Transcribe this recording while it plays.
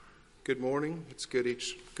Good morning. It's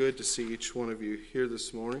good to see each one of you here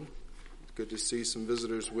this morning. It's good to see some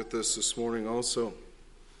visitors with us this morning also.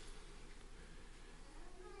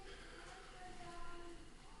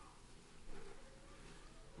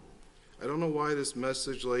 I don't know why this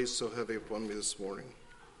message lays so heavy upon me this morning.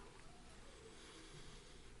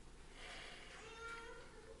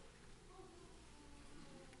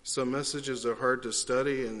 Some messages are hard to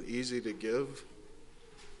study and easy to give.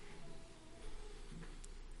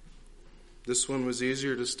 This one was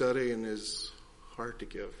easier to study and is hard to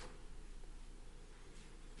give.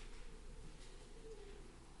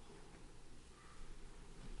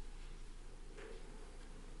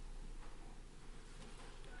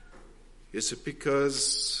 Is it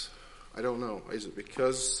because, I don't know, is it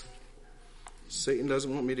because Satan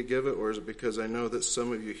doesn't want me to give it, or is it because I know that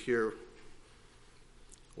some of you here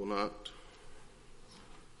will not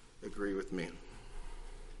agree with me?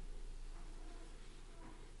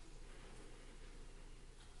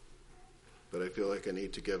 But I feel like I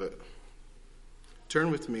need to give it.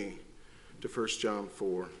 Turn with me to 1 John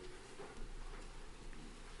 4.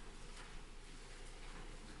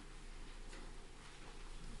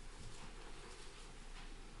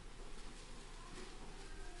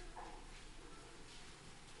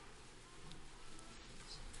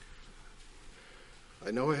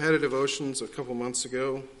 I know I had a devotions a couple months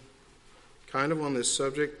ago, kind of on this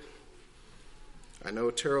subject. I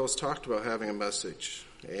know Terrell's talked about having a message,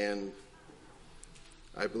 and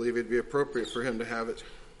I believe it'd be appropriate for him to have it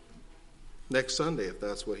next Sunday if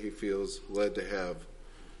that's what he feels led to have.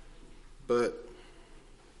 But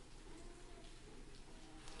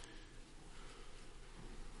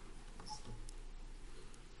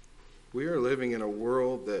we are living in a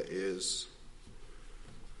world that is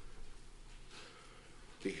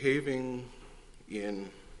behaving in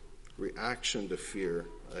reaction to fear,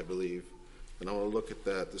 I believe. And I want to look at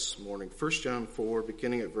that this morning. 1 John 4,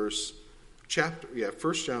 beginning at 1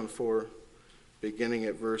 John 4, beginning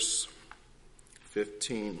at verse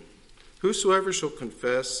 15. Whosoever shall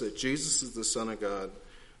confess that Jesus is the Son of God,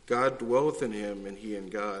 God dwelleth in him, and he in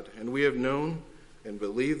God. And we have known and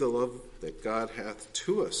believed the love that God hath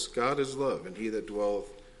to us. God is love, and he that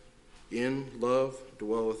dwelleth in love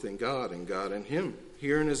dwelleth in God, and God in him.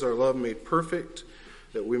 Herein is our love made perfect,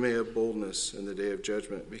 that we may have boldness in the day of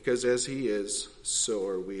judgment. Because as he is, so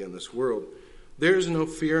are we in this world. There is no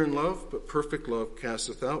fear in love, but perfect love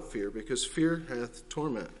casteth out fear, because fear hath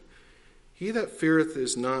torment. He that feareth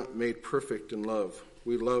is not made perfect in love.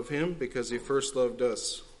 We love him because he first loved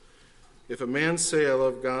us. If a man say, I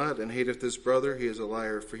love God, and hateth his brother, he is a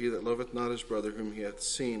liar. For he that loveth not his brother whom he hath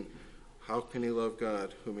seen, how can he love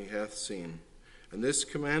God whom he hath seen? And this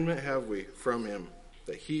commandment have we from him,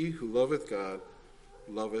 that he who loveth God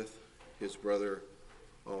loveth his brother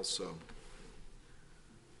also.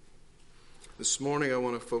 This morning I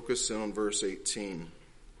want to focus in on verse 18.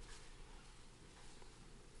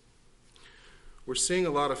 We're seeing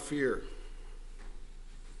a lot of fear.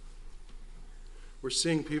 We're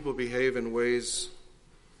seeing people behave in ways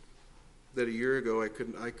that a year ago I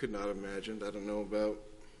could not have imagined. I don't know about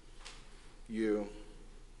you.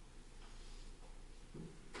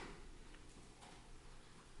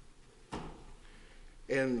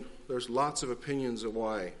 And there's lots of opinions of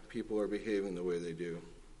why people are behaving the way they do.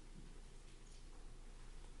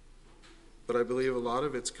 But I believe a lot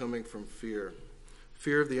of it's coming from fear.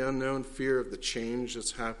 Fear of the unknown, fear of the change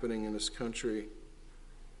that's happening in this country.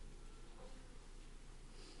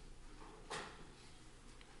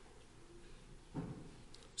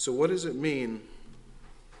 So what does it mean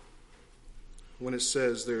when it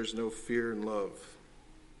says there's no fear in love?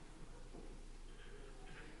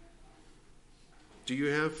 Do you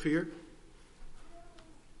have fear?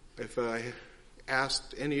 If I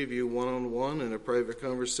asked any of you one-on-one in a private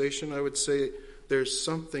conversation, I would say there's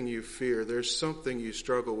something you fear. There's something you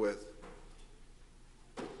struggle with.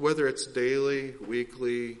 Whether it's daily,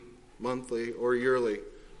 weekly, monthly, or yearly,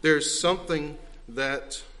 there's something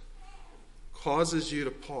that causes you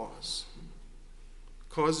to pause,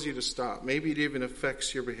 causes you to stop. Maybe it even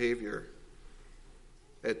affects your behavior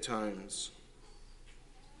at times.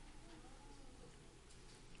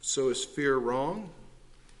 So is fear wrong?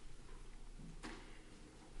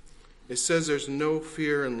 It says there's no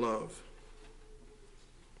fear in love.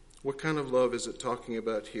 What kind of love is it talking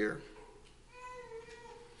about here?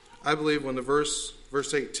 I believe when the verse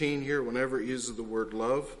 18 here, whenever it uses the word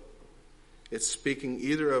love, it's speaking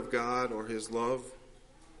either of God or his love,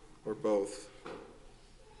 or both.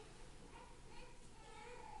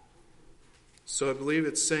 So I believe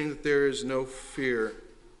it's saying that there is no fear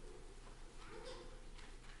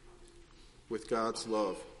with God's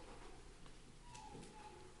love.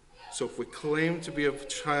 So if we claim to be a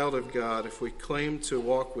child of God, if we claim to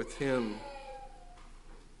walk with Him,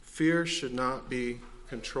 fear should not be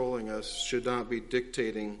controlling us, should not be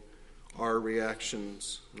dictating our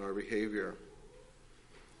reactions and our behavior.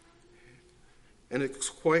 And it's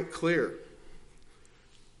quite clear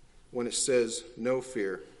when it says no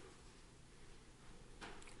fear.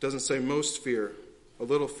 It doesn't say most fear, a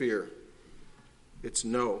little fear. It's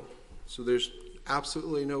no. So there's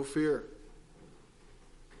absolutely no fear.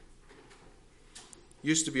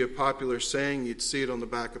 Used to be a popular saying, you'd see it on the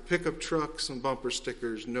back of pickup trucks and bumper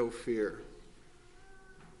stickers, no fear.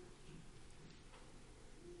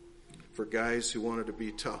 For guys who wanted to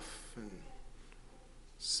be tough and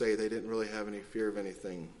say they didn't really have any fear of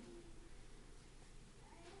anything.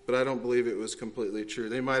 But I don't believe it was completely true.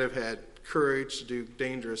 They might have had courage to do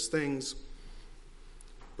dangerous things,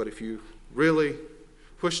 but if you really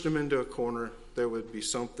pushed them into a corner, there would be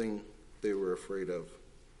something they were afraid of.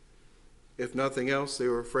 If nothing else, they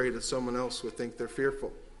were afraid that someone else would think they're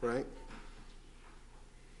fearful, right?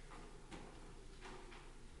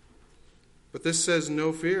 But this says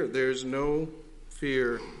no fear. There's no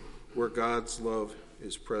fear where God's love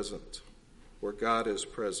is present, where God is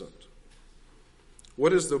present.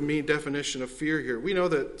 What is the mean definition of fear here? We know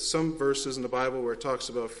that some verses in the Bible where it talks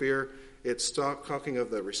about fear, it's talking of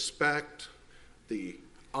the respect, the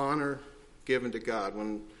honor given to God.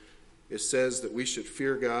 When it says that we should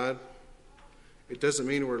fear God, it doesn't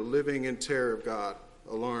mean we're living in terror of God,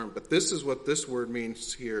 alarm. But this is what this word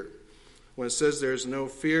means here. When it says there's no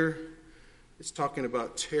fear, it's talking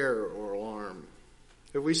about terror or alarm.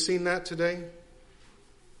 Have we seen that today?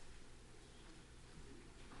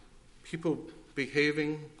 People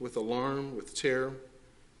behaving with alarm, with terror.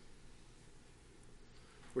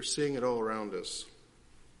 We're seeing it all around us.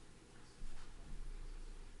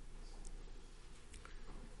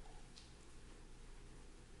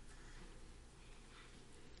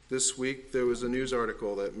 This week there was a news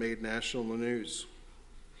article that made national news.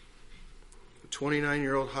 A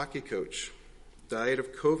 29-year-old hockey coach died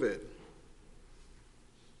of COVID.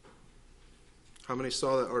 How many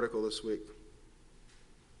saw that article this week?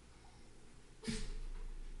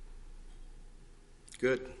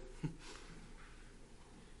 Good.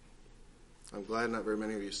 I'm glad not very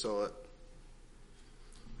many of you saw it.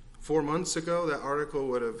 4 months ago, that article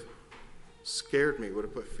would have scared me, would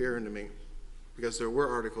have put fear into me, because there were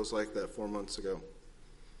articles like that 4 months ago.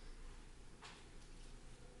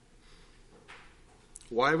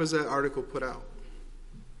 Why was that article put out?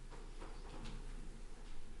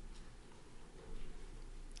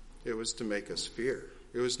 It was to make us fear.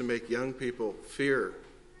 It was to make young people fear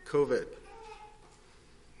COVID.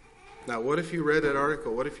 Now, what if you read that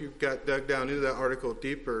article? What if you got dug down into that article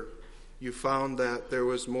deeper? You found that there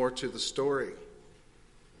was more to the story.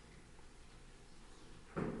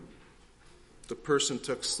 The person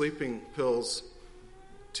took sleeping pills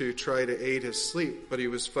to try to aid his sleep, but he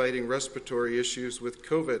was fighting respiratory issues with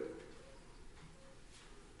COVID.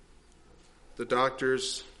 The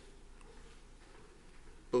doctor's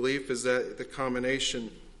belief is that the combination,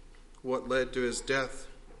 what led to his death.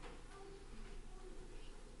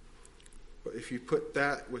 But if you put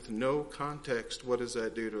that with no context, what does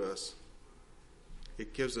that do to us?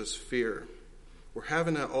 It gives us fear. We're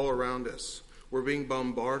having that all around us. We're being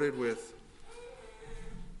bombarded with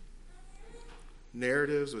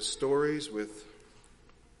narratives, with stories, with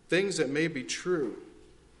things that may be true,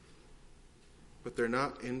 but they're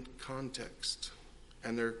not in context,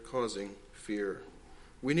 and they're causing fear.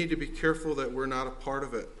 We need to be careful that we're not a part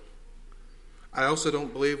of it. I also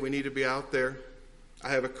don't believe we need to be out there. I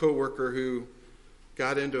have a coworker who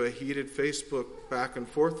got into a heated Facebook back and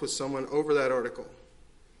forth with someone over that article.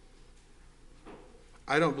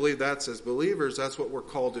 I don't believe that's, as believers, that's what we're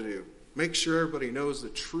called to do. Make sure everybody knows the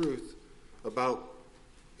truth about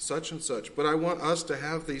such and such. But I want us to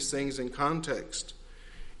have these things in context.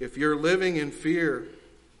 If you're living in fear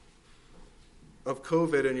of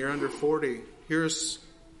COVID and you're under 40, here's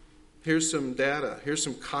some data. Here's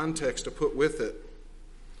some context to put with it.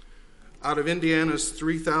 Out of Indiana's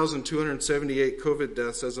 3,278 COVID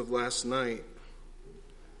deaths as of last night,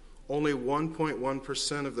 only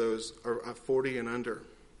 1.1% of those are 40 and under.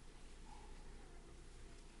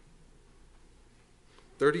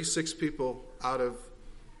 36 people out of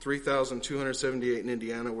 3,278 in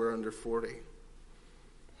Indiana were under 40.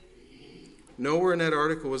 Nowhere in that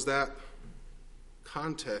article was that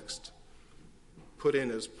context put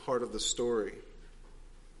in as part of the story.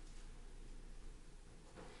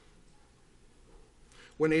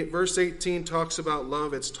 When verse 18 talks about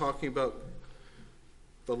love, it's talking about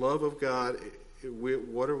the love of God.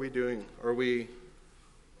 What are we doing? Are we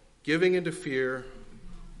giving into fear,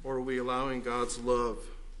 Or are we allowing God's love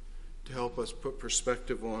to help us put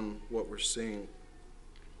perspective on what we're seeing?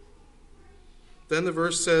 Then the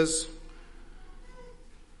verse says,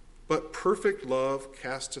 "But perfect love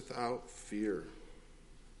casteth out fear."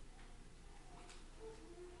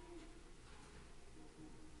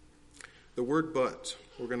 The word "but,"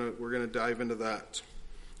 we're gonna dive into that,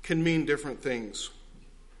 can mean different things.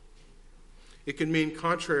 It can mean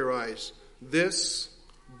contrariwise, this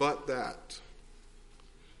but that.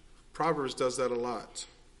 Proverbs does that a lot.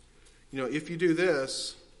 If you do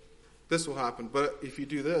this, this will happen. But if you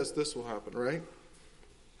do this, this will happen, right?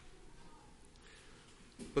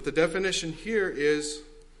 But the definition here is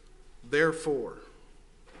therefore.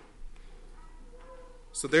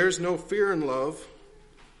 So there's no fear in love.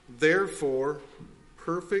 Therefore,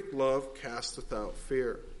 perfect love casteth out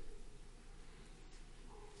fear.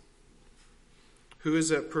 Who is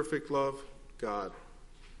that perfect love? God.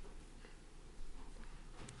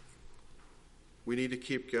 We need to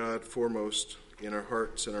keep God foremost in our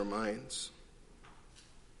hearts and our minds.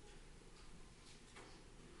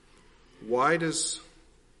 Why does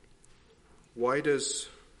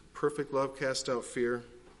perfect love cast out fear?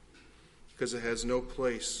 Because it has no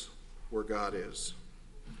place where God is.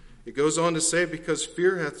 It goes on to say, because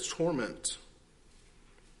fear hath torment.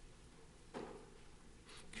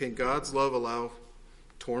 Can God's love allow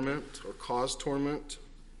torment or cause torment?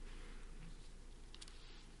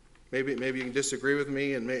 Maybe you can disagree with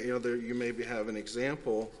me, and you maybe have an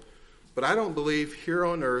example, but I don't believe here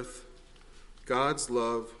on earth God's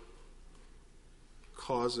love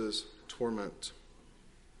causes torment.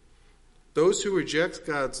 Those who reject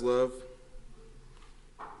God's love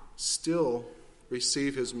still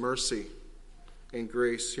receive His mercy and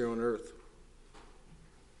grace here on earth.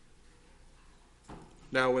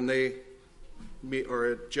 Now, when they are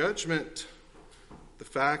at judgment, the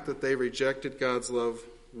fact that they rejected God's love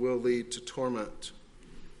will lead to torment.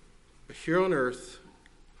 But here on earth,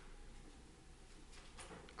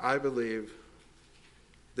 I believe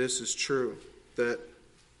this is true, that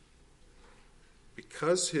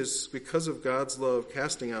because of God's love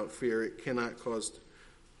casting out fear, it cannot cause.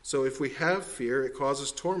 So if we have fear, it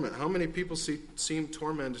causes torment. How many people seem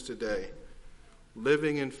tormented today,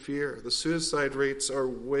 living in fear? The suicide rates are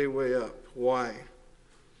way, way up. Why?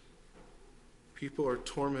 People are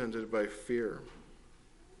tormented by fear.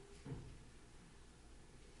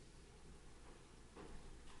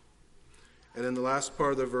 And in the last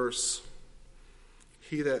part of the verse,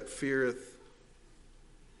 he that feareth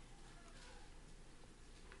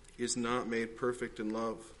is not made perfect in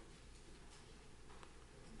love.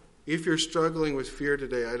 If you're struggling with fear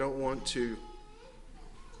today, I don't want to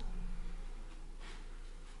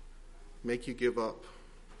make you give up,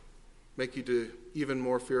 make you even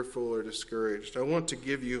more fearful or discouraged. I want to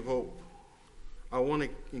give you hope. I want to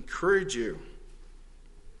encourage you,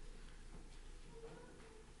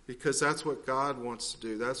 because that's what God wants to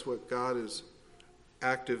do. That's what God is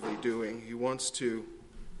actively doing. He wants to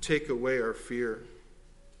take away our fear.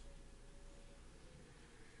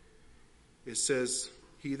 It says,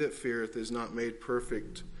 he that feareth is not made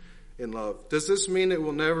perfect in love. Does this mean it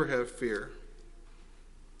will never have fear?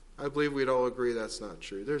 I believe we'd all agree that's not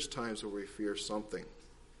true. There's times where we fear something.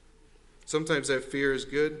 Sometimes that fear is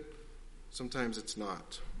good, sometimes it's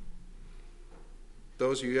not.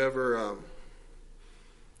 Those of you ever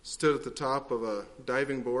stood at the top of a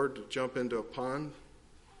diving board to jump into a pond,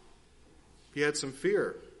 you had some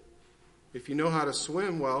fear. If you know how to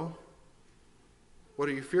swim well, what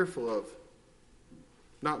are you fearful of?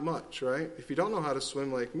 Not much, right? If you don't know how to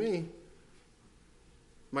swim like me,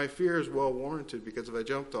 my fear is well warranted, because if I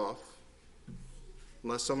jumped off,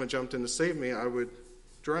 unless someone jumped in to save me, I would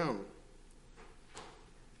drown.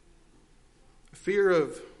 Fear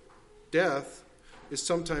of death is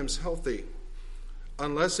sometimes healthy,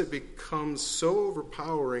 unless it becomes so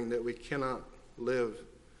overpowering that we cannot live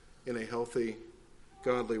in a healthy,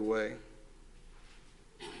 godly way.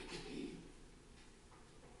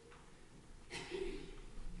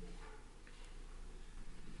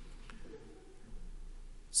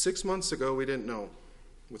 Six months ago, we didn't know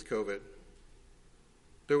with COVID.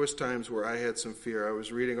 There was times where I had some fear. I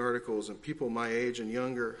was reading articles, and people my age and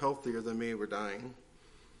younger, healthier than me, were dying.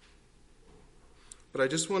 But I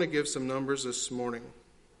just want to give some numbers this morning.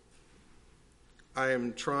 I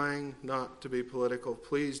am trying not to be political.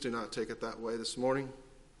 Please do not take it that way this morning.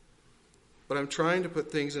 But I'm trying to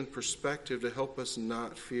put things in perspective to help us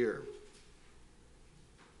not fear.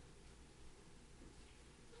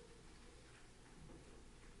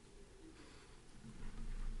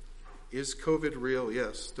 Is COVID real?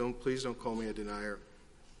 Yes. Please don't call me a denier.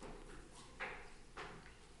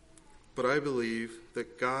 But I believe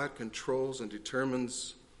that God controls and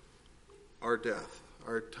determines our death,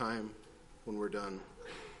 our time when we're done.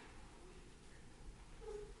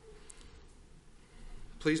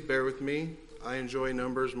 Please bear with me. I enjoy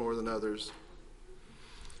numbers more than others.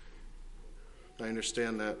 I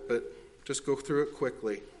understand that, but just go through it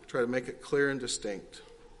quickly. Try to make it clear and distinct.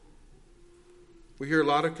 We hear a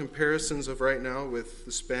lot of comparisons of right now with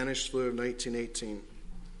the Spanish flu of 1918.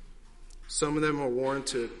 Some of them are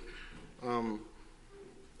warranted.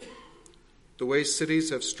 The way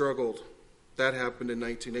cities have struggled, that happened in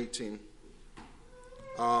 1918.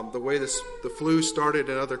 The way the flu started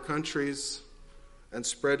in other countries and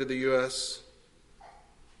spread to the U.S.,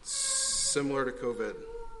 similar to COVID.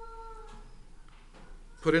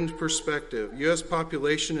 Put into perspective, U.S.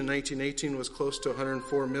 population in 1918 was close to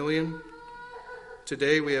 104 million.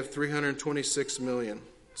 Today we have 326 million,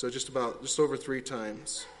 so just over 3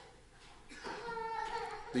 times.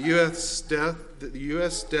 The U.S.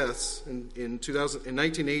 deaths in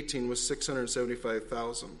 1918 was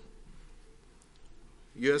 675,000.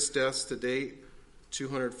 U.S. deaths to date,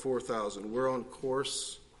 204,000. We're on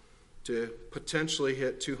course to potentially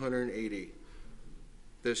hit 280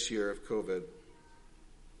 this year of COVID.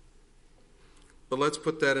 But let's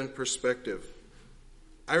put that in perspective.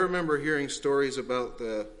 I remember hearing stories about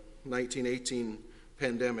the 1918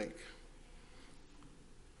 pandemic.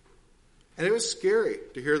 And it was scary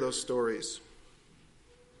to hear those stories.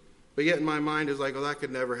 But yet in my mind it's like, oh, that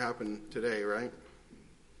could never happen today, right?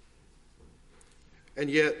 And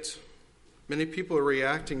yet many people are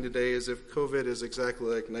reacting today as if COVID is exactly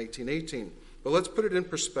like 1918. But let's put it in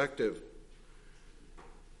perspective.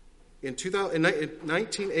 In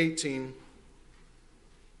 1918,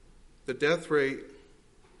 the death rate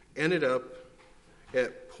ended up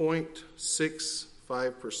at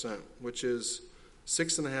 0.65%, which is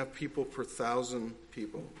 6.5 people per 1,000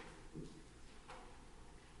 people.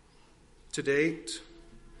 To date,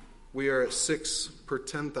 we are at 6 per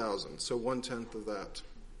 10,000, so 1/10 of that.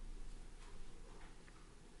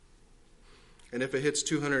 And if it hits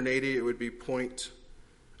 280, it would be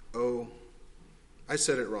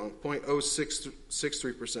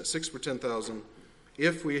 0.063%, 6 per 10,000.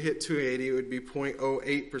 If we hit 280, it would be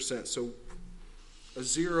 0.08%, so a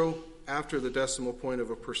zero after the decimal point of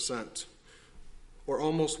a percent, or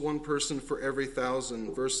almost 1 person for every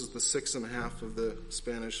 1,000 versus the 6.5 of the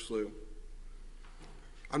Spanish flu.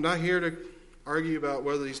 I'm not here to argue about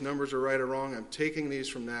whether these numbers are right or wrong. I'm taking these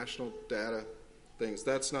from national data things.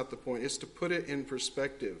 That's not the point. It's to put it in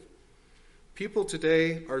perspective. People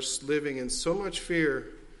today are living in so much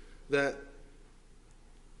fear that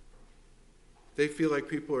they feel like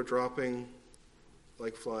people are dropping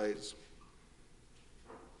like flies.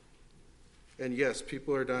 And yes,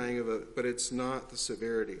 people are dying of it, but it's not the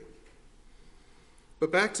severity. But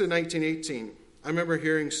back to 1918, I remember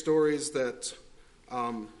hearing stories that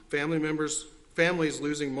families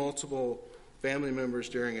losing multiple family members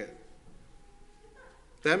during it.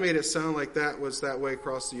 That made it sound like that was that way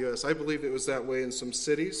across the U.S. I believe it was that way in some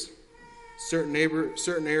cities, certain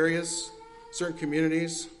areas, certain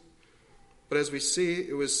communities. But as we see,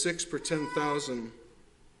 it was 6 per 10,000,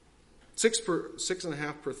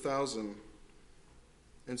 6.5 per 1,000.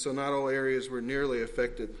 And so not all areas were nearly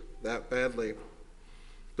affected that badly.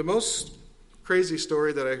 The most crazy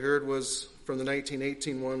story that I heard was from the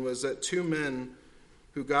 1918 one, was that 2 men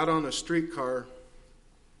who got on a streetcar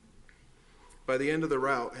by the end of the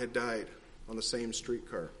route had died on the same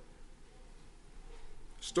streetcar.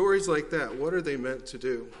 Stories like that, what are they meant to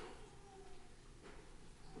do?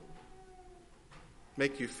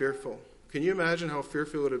 Make you fearful. Can you imagine how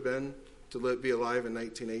fearful it would have been to be alive in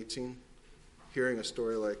 1918, hearing a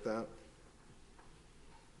story like that?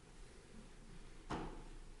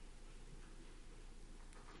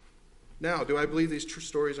 Now, do I believe these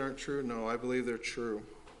stories aren't true? No, I believe they're true.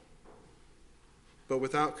 But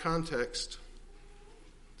without context,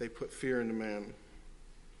 they put fear into man.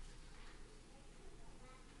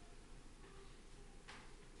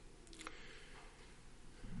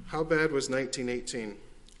 How bad was 1918?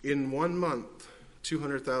 In 1 month,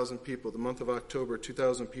 200,000 people, the month of October,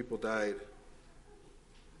 2,000 people died.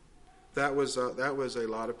 That was a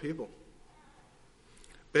lot of people.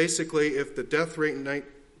 Basically, if the death rate in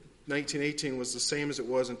 1918 was the same as it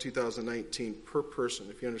was in 2019 per person,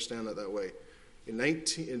 if you understand that way.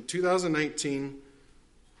 In 2019,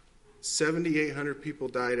 7,800 people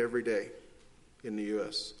died every day in the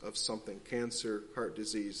U.S. of something, cancer, heart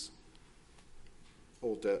disease,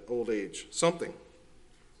 old age, something.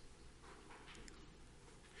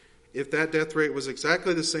 If that death rate was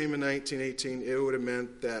exactly the same in 1918, it would have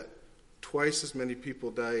meant that twice as many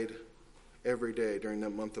people died every day during that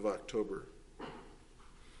month of October.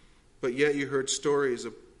 But yet you heard stories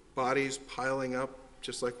of bodies piling up,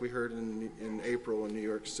 just like we heard in April in New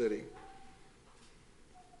York City.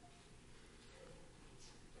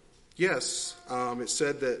 Yes, it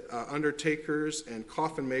said that undertakers and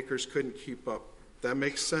coffin makers couldn't keep up. That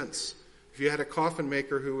makes sense. If you had a coffin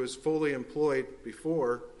maker who was fully employed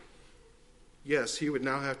before, yes, he would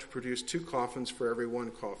now have to produce 2 coffins for every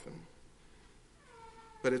 1 coffin.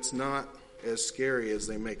 But it's not as scary as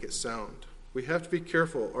they make it sound. We have to be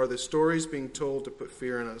careful. Are the stories being told to put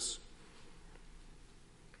fear in us?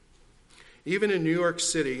 Even in New York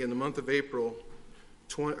City in the month of April,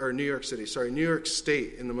 New York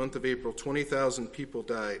State in the month of April, 20,000 people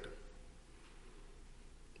died.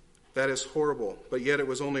 That is horrible, but yet it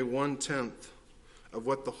was only 1/10 of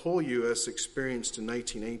what the whole U.S. experienced in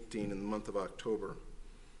 1918 in the month of October.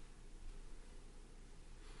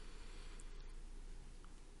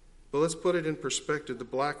 But let's put it in perspective. The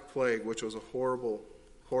Black Plague, which was a horrible,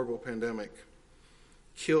 horrible pandemic,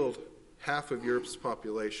 killed half of Europe's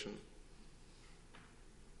population.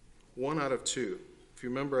 1 out of 2. If you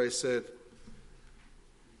remember, I said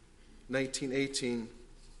 1918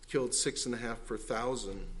 killed 6.5 per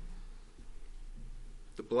thousand.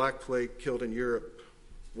 The Black Plague killed in Europe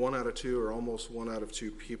 1 out of 2, or almost 1 out of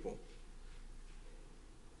 2 people.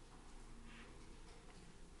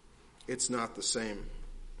 It's not the same.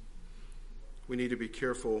 We need to be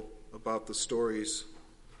careful about the stories,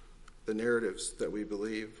 the narratives that we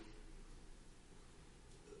believe.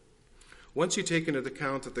 Once you take into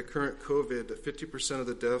account that the current COVID, that 50% of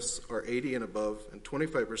the deaths are 80 and above, and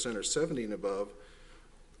 25% are 70 and above,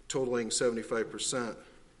 totaling 75%,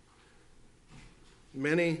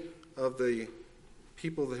 many of the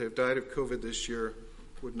people that have died of COVID this year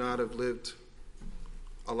would not have lived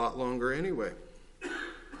a lot longer anyway.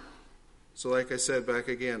 So like I said back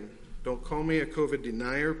again, don't call me a COVID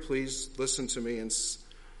denier. Please listen to me. And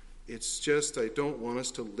it's just I don't want us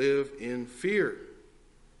to live in fear.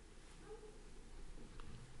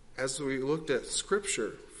 As we looked at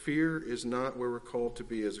Scripture, fear is not where we're called to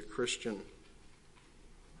be as a Christian.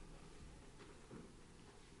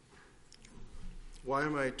 Why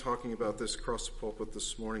am I talking about this across the pulpit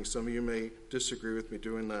this morning? Some of you may disagree with me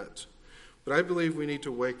doing that. But I believe we need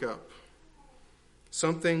to wake up.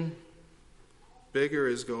 Something bigger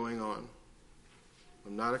is going on.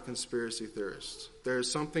 I'm not a conspiracy theorist. There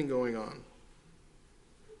is something going on.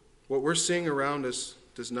 What we're seeing around us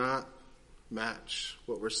does not match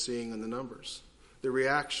what we're seeing in the numbers. The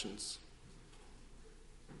reactions,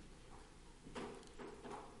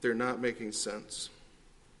 they're not making sense.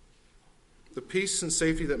 The peace and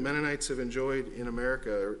safety that Mennonites have enjoyed in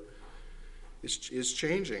America is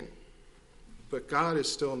changing. But God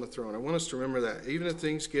is still on the throne. I want us to remember that. Even if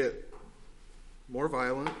things get more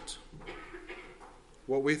violent,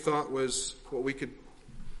 what we thought was what we could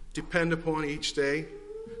depend upon each day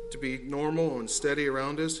to be normal and steady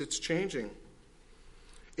around us, it's changing.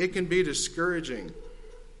 It can be discouraging.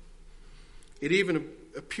 It even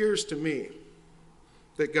appears to me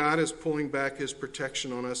that God is pulling back his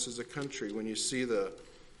protection on us as a country when you see the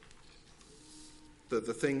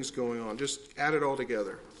things going on. Just add it all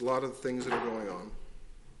together. A lot of the things that are going on.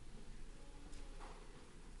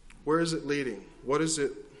 Where is it leading? What is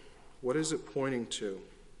it pointing to?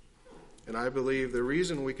 And I believe the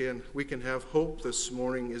reason we can have hope this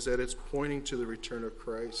morning is that it's pointing to the return of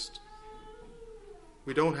Christ.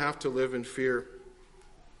 We don't have to live in fear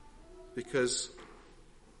because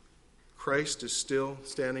Christ is still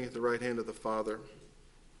standing at the right hand of the Father.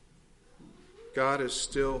 God is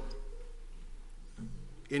still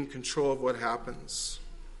in control of what happens.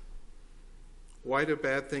 Why do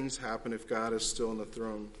bad things happen if God is still on the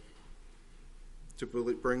throne? To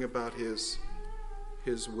bring about his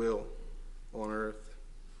will on earth.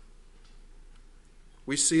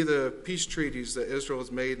 We see the peace treaties that Israel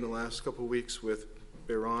has made in the last couple of weeks with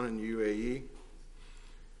Iran and UAE.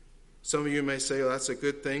 Some of you may say, well, that's a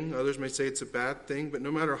good thing. Others may say it's a bad thing. But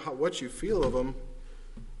no matter what you feel of them,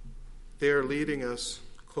 they are leading us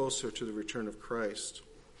closer to the return of Christ.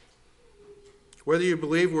 Whether you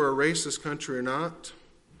believe we're a racist country or not,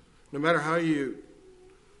 no matter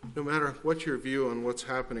what your view on what's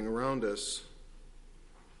happening around us,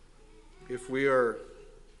 if we are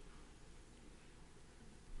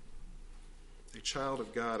a child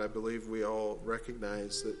of God, I believe we all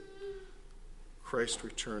recognize that Christ's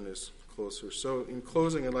return is closer. So in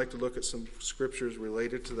closing, I'd like to look at some scriptures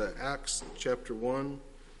related to that. Acts chapter 1,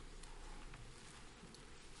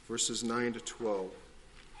 verses 9 to 12.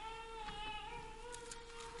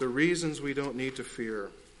 The reasons we don't need to fear.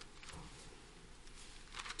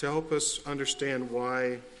 To help us understand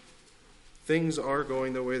why things are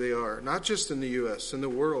going the way they are, not just in the U.S., in the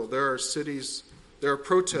world. There are cities, there are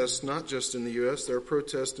protests not just in the U.S., there are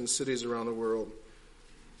protests in cities around the world.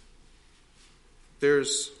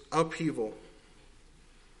 There's upheaval.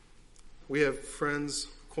 We have friends,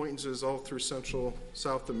 acquaintances all through Central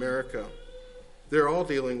South America. They're all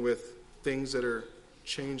dealing with things that are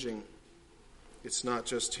changing. It's not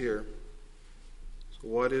just here. So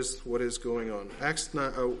what is going on?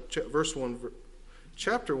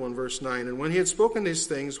 Chapter 1, verse 9. And when he had spoken these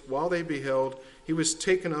things, while they beheld, he was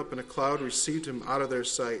taken up, and a cloud received him out of their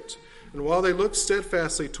sight. And while they looked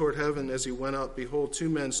steadfastly toward heaven as he went up, behold, two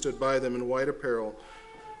men stood by them in white apparel,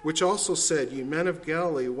 which also said, Ye men of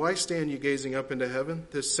Galilee, why stand you gazing up into heaven?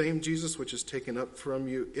 This same Jesus which is taken up from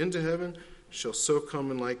you into heaven shall so come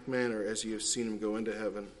in like manner as ye have seen him go into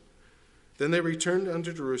heaven. Then they returned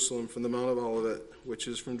unto Jerusalem from the Mount of Olivet, which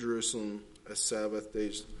is from Jerusalem a Sabbath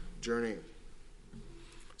day's journey.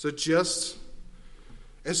 So just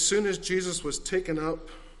as soon as Jesus was taken up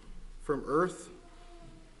from earth,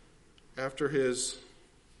 after his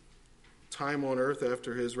time on earth,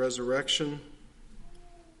 after his resurrection,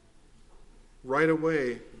 right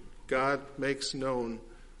away, God makes known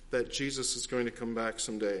that Jesus is going to come back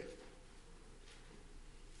someday.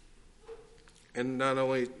 And not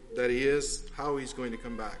only that he is, how he's going to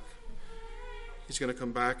come back. He's going to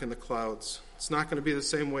come back in the clouds. It's not going to be the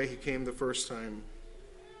same way he came the first time.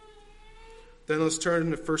 Then let's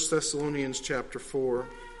turn to 1 Thessalonians chapter 4.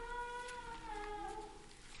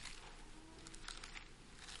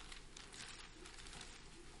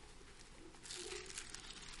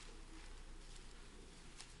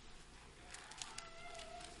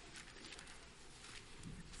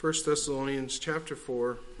 First Thessalonians chapter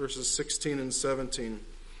 4, verses 16 and 17.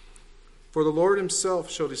 For the Lord himself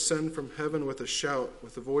shall descend from heaven with a shout,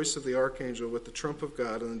 with the voice of the archangel, with the trump of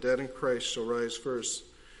God, and the dead in Christ shall rise first.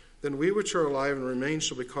 Then we which are alive and remain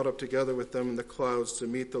shall be caught up together with them in the clouds to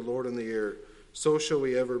meet the Lord in the air. So shall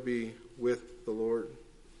we ever be with the Lord.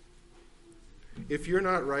 If you're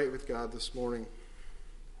not right with God this morning,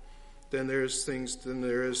 then there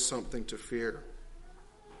is something to fear.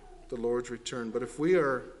 The Lord's return. But if we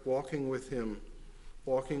are walking with him,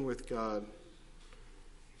 walking with God,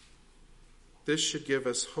 this should give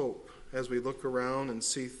us hope as we look around and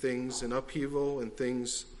see things in upheaval and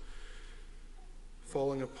things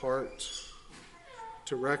falling apart,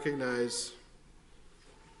 to recognize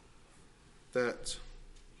that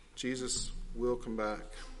Jesus will come back.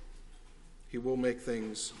 He will make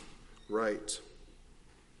things right.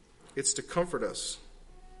 It's to comfort us.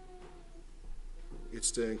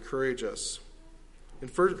 It's to encourage us.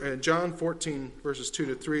 In John 14, verses 2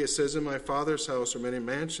 to 3, it says, In my Father's house are many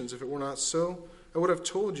mansions. If it were not so, I would have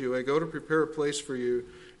told you, I go to prepare a place for you.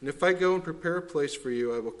 And if I go and prepare a place for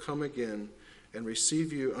you, I will come again and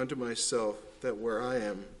receive you unto myself, that where I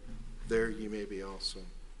am, there ye may be also.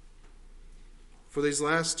 For these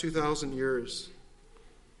last 2,000 years,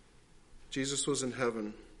 Jesus was in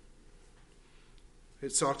heaven.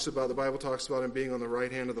 The Bible talks about him being on the right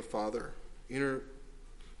hand of the Father,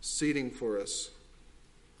 interceding for us,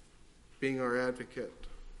 being our advocate.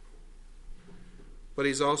 But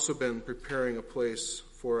he's also been preparing a place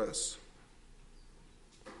for us.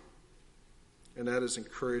 And that is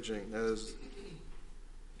encouraging.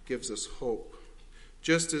 Gives us hope.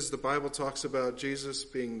 Just as the Bible talks about Jesus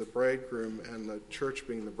being the bridegroom and the church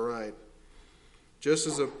being the bride. Just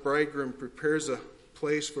as a bridegroom prepares a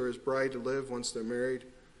place for his bride to live once they're married,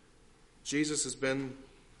 Jesus has been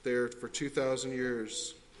there for 2,000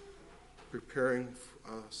 years preparing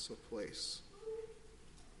for us a place.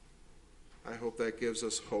 I hope that gives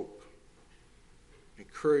us hope,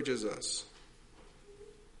 encourages us,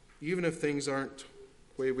 even if things aren't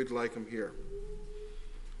the way we'd like them here.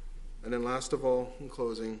 And then last of all, in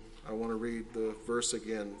closing, I want to read the verse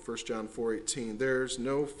again, 1 John 4:18. There's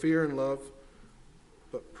no fear in love,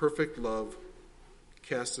 but perfect love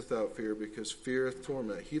casteth out fear, because fear hath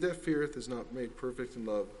torment. He that feareth is not made perfect in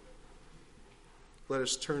love. Let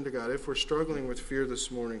us turn to God. If we're struggling with fear this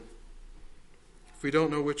morning, if we don't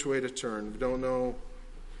know which way to turn, we don't know,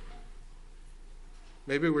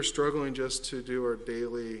 maybe we're struggling just to do our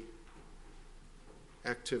daily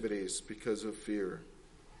activities because of fear.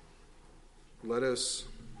 Let us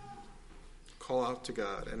call out to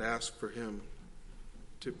God and ask for him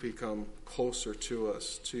to become closer to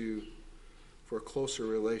us, for a closer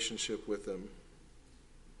relationship with him,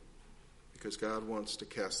 because God wants to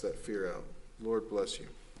cast that fear out. Lord bless you.